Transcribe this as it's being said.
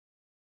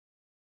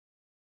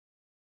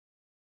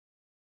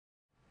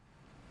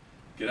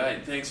G'day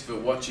and thanks for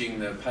watching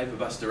the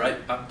Paperbuster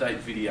 8 update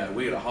video.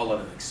 We've got a whole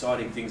lot of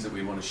exciting things that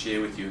we want to share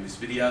with you in this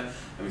video,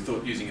 and we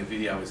thought using a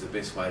video was the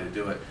best way to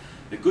do it.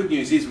 The good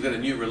news is we've got a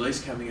new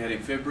release coming out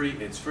in February.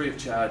 It's free of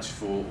charge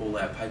for all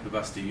our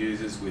Paperbuster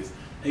users with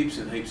heaps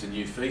and heaps of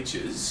new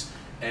features.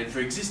 And for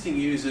existing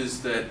users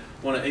that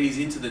want to ease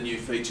into the new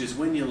features,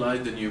 when you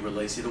load the new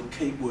release, it'll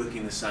keep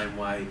working the same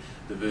way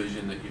the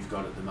version that you've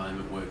got at the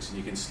moment works, and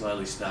you can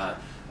slowly start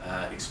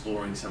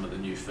exploring some of the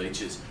new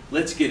features.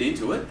 Let's get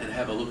into it and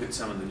have a look at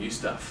some of the new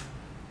stuff.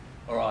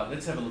 Alright,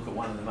 let's have a look at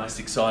one of the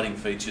most exciting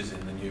features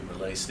in the new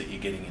release that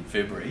you're getting in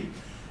February,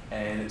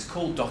 and it's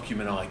called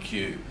Document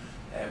IQ.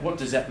 What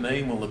does that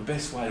mean? Well, the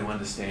best way to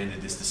understand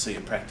it is to see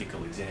a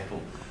practical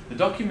example. The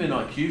Document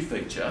IQ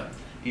feature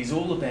is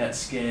all about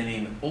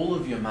scanning all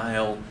of your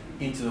mail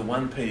into the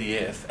one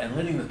PDF and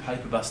letting the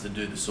Paperbuster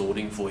do the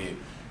sorting for you.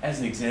 As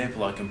an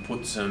example, I can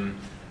put some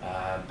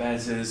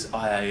BASs,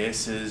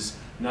 IASs,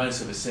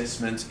 notice of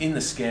assessments in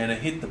the scanner,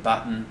 hit the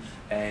button,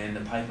 and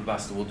the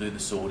Paperbuster will do the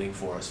sorting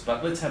for us.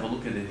 But let's have a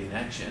look at it in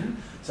action.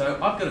 So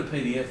I've got a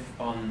PDF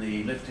on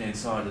the left-hand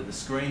side of the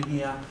screen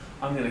here.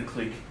 I'm going to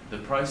click the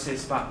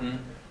process button,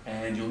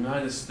 and you'll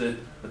notice that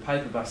the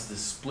Paperbuster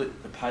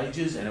split the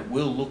pages, and it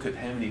will look at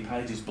how many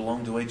pages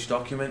belong to each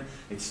document.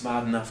 It's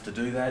smart enough to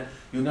do that.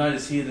 You'll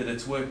notice here that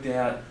it's worked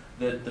out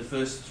that the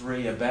first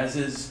three are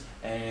BASs,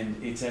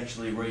 and it's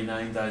actually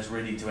renamed those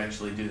ready to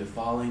actually do the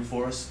filing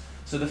for us.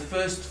 So the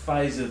first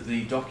phase of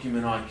the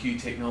Document IQ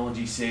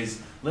technology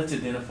says, let's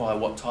identify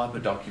what type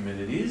of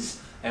document it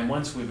is, and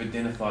once we've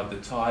identified the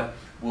type,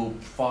 we'll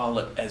file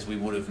it as we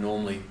would have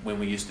normally when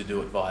we used to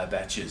do it via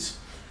batches.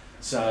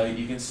 So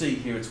you can see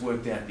here it's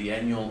worked out the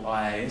annual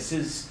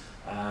IASs.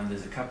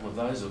 There's a couple of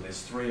those, or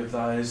there's three of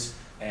those,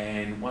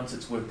 and once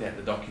it's worked out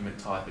the document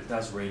type, it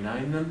does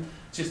rename them.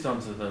 Just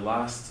onto the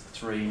last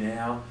three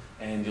now,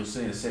 and you'll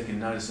see in a second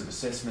notice of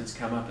assessments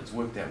come up. It's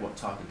worked out what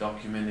type of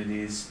document it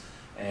is,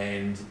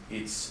 and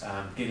it's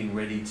getting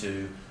ready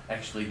to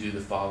actually do the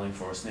filing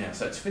for us now.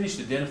 So it's finished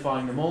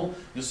identifying them all.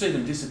 You'll see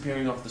them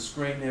disappearing off the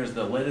screen there as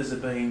the letters are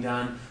being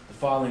done, the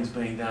filing's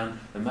being done,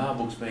 the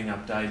mailbook's being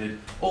updated.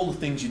 All the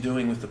things you're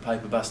doing with the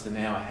Paperbuster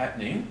now are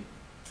happening,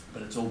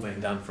 but it's all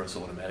being done for us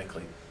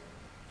automatically.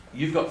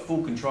 You've got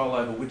full control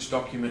over which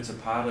documents are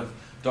part of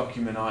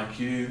Document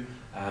IQ.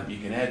 You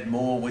can add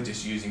more. We're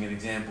just using an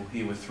example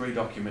here with 3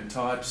 document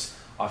types.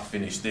 I've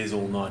finished, there's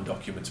all 9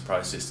 documents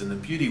processed, and the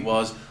beauty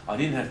was I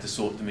didn't have to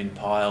sort them in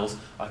piles.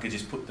 I could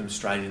just put them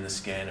straight in the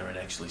scanner and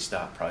actually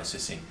start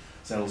processing.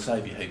 So it'll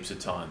save you heaps of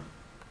time.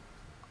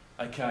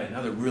 Okay,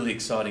 another really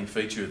exciting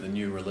feature of the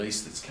new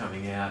release that's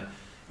coming out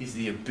is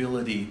the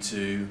ability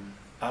to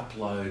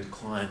upload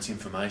clients'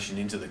 information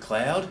into the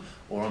cloud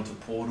or onto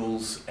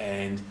portals,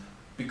 and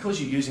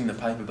because you're using the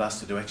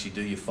Paperbuster to actually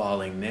do your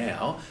filing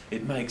now,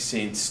 it makes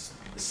sense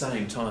at the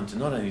same time to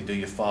not only do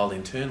your file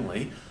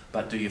internally,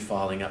 but do your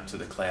filing up to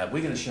the cloud.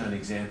 We're going to show an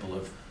example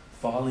of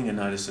filing a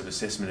notice of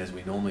assessment as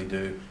we normally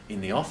do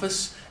in the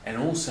office, and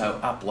also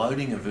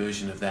uploading a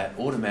version of that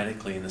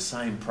automatically in the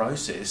same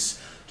process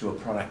to a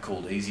product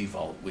called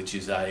EasyVault, which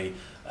is a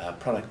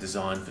product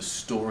designed for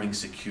storing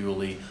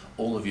securely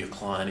all of your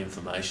client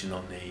information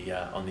on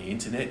the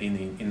internet,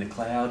 in the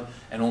cloud,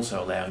 and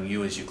also allowing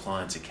you as your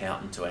client's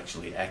accountant to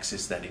actually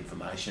access that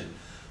information.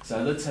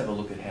 So let's have a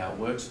look at how it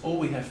works. All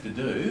we have to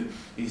do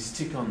is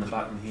tick on the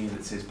button here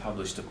that says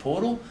Publish to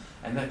Portal,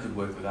 and that could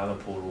work with other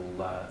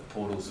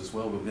portals as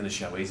well. We're going to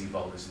show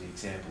EasyVault as the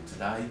example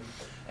today.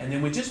 And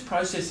then we just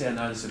process our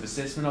notice of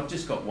assessment. I've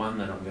just got one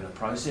that I'm going to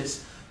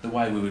process the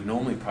way we would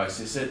normally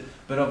process it,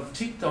 but I've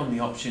ticked on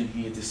the option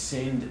here to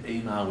send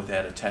email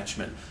without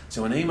attachment.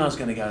 So an email is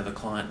going to go to the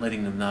client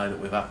letting them know that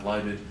we've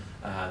uploaded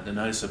the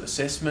notice of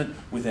assessment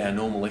with our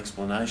normal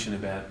explanation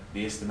about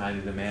the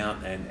estimated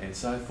amount and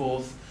so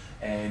forth.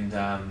 And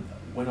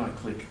when I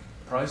click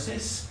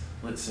process,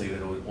 let's see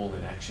that all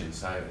in action.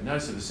 So a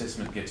notice of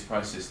assessment gets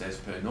processed as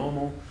per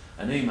normal,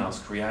 an email's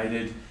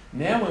created.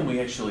 Now when we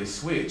actually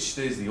switch,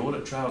 there's the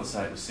audit trail to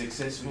say it was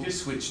successful. We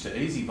just switch to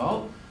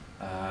EasyVault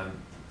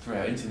through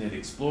our Internet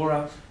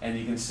Explorer, and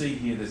you can see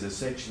here there's a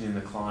section in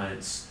the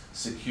client's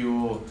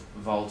Secure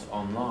Vault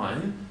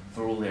Online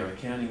for all their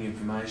accounting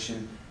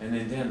information, and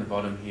then down the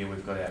bottom here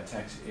we've got our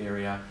tax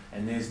area,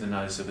 and there's the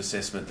notice of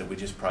assessment that we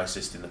just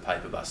processed in the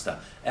Paperbuster.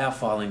 Our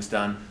filing's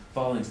done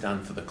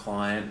for the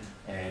client,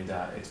 and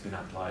it's been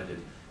uploaded.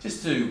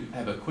 Just to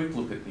have a quick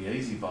look at the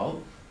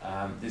EasyVault,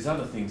 there's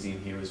other things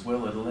in here as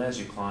well. It allows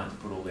your client to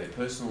put all their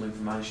personal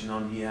information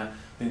on here,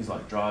 things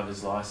like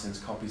driver's license,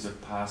 copies of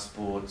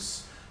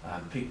passports,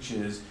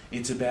 pictures.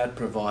 It's about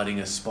providing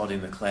a spot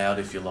in the cloud,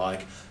 if you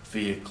like, for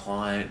your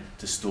client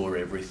to store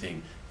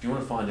everything. If you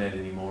want to find out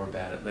any more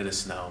about it, let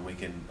us know and we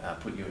can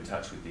put you in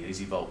touch with the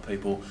EasyVault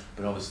people,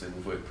 but obviously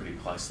we've worked pretty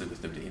closely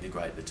with them to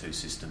integrate the two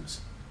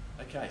systems.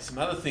 Okay, some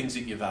other things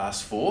that you've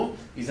asked for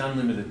is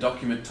unlimited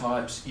document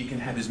types. You can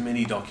have as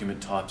many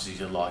document types as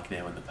you like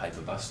now in the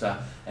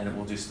Paperbuster, and it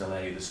will just allow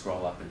you to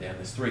scroll up and down.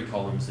 There's 3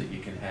 columns that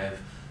you can have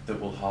that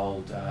will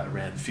hold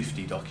around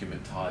 50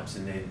 document types,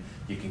 and then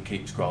you can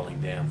keep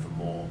scrolling down for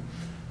more.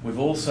 We've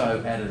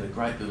also added a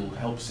great little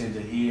help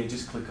centre here.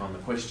 Just click on the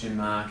question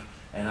mark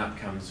and up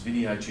comes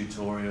video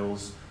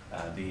tutorials,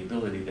 the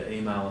ability to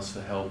email us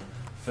for help,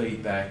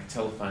 feedback,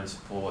 telephone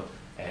support,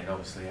 and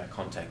obviously our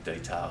contact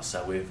details.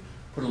 So we've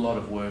put a lot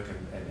of work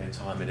and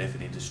time and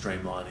effort into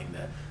streamlining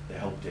the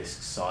help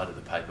desk side of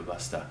the Paper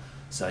Buster.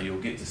 So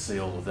you'll get to see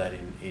all of that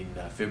in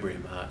February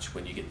and March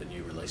when you get the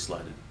new release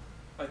loaded.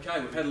 Okay,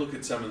 we've had a look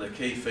at some of the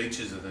key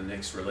features of the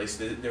next release.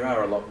 There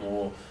are a lot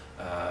more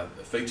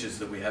features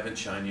that we haven't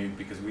shown you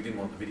because we didn't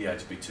want the video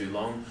to be too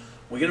long.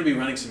 We're going to be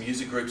running some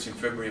user groups in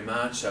February and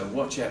March, so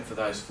watch out for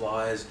those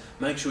flyers.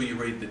 Make sure you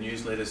read the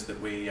newsletters that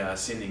we are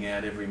sending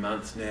out every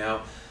month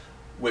now.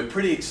 We're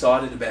pretty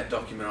excited about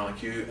Document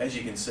IQ. As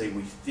you can see,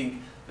 we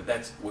think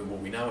that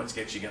we know it's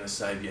actually going to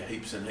save you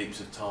heaps and heaps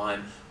of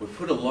time. We've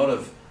put a lot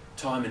of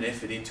time and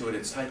effort into it.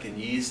 It's taken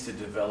years to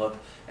develop,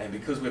 and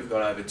because we've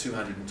got over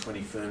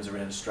 220 firms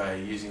around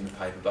Australia using the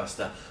Paper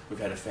Buster, we've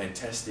had a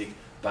fantastic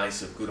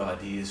base of good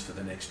ideas for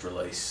the next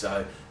release.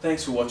 So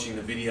thanks for watching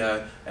the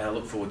video, and I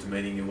look forward to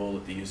meeting you all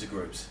at the user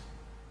groups.